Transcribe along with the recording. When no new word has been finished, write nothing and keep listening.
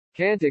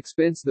Can't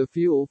expense the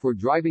fuel for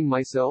driving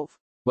myself?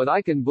 But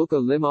I can book a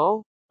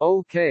limo?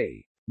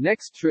 Okay.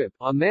 Next trip,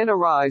 a man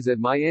arrives at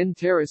my end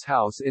terrace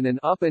house in an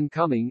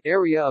up-and-coming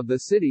area of the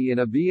city in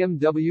a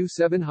BMW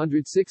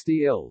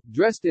 760L,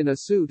 dressed in a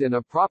suit and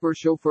a proper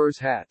chauffeur's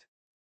hat.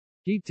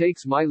 He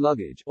takes my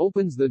luggage,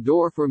 opens the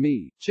door for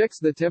me, checks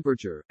the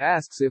temperature,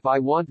 asks if I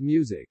want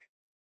music.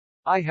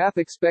 I half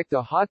expect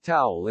a hot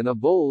towel and a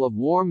bowl of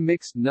warm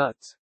mixed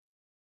nuts.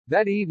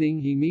 That evening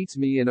he meets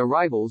me in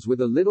arrivals with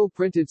a little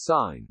printed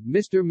sign,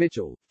 Mr.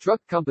 Mitchell,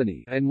 Truck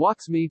Company, and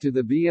walks me to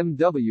the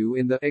BMW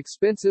in the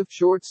expensive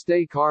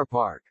short-stay car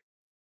park.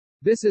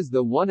 This is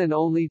the one and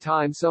only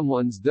time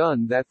someone's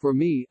done that for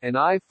me, and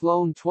I've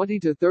flown 20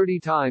 to 30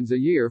 times a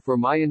year for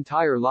my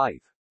entire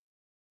life.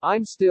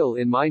 I'm still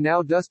in my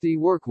now dusty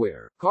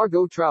workwear,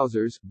 cargo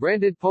trousers,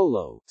 branded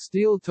polo,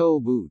 steel toe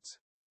boots.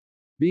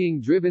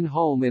 Being driven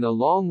home in a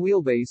long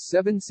wheelbase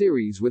 7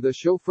 Series with a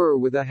chauffeur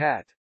with a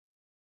hat.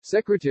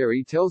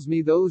 Secretary tells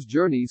me those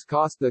journeys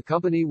cost the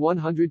company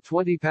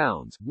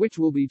 £120, which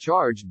will be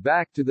charged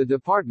back to the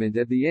department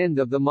at the end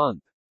of the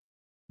month.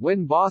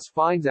 When boss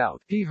finds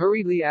out, he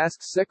hurriedly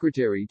asks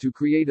secretary to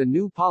create a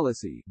new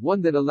policy,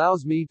 one that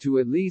allows me to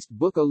at least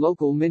book a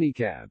local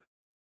minicab.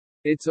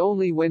 It's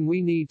only when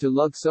we need to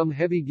lug some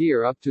heavy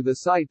gear up to the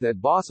site that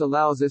boss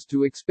allows us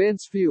to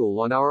expense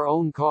fuel on our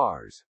own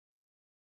cars.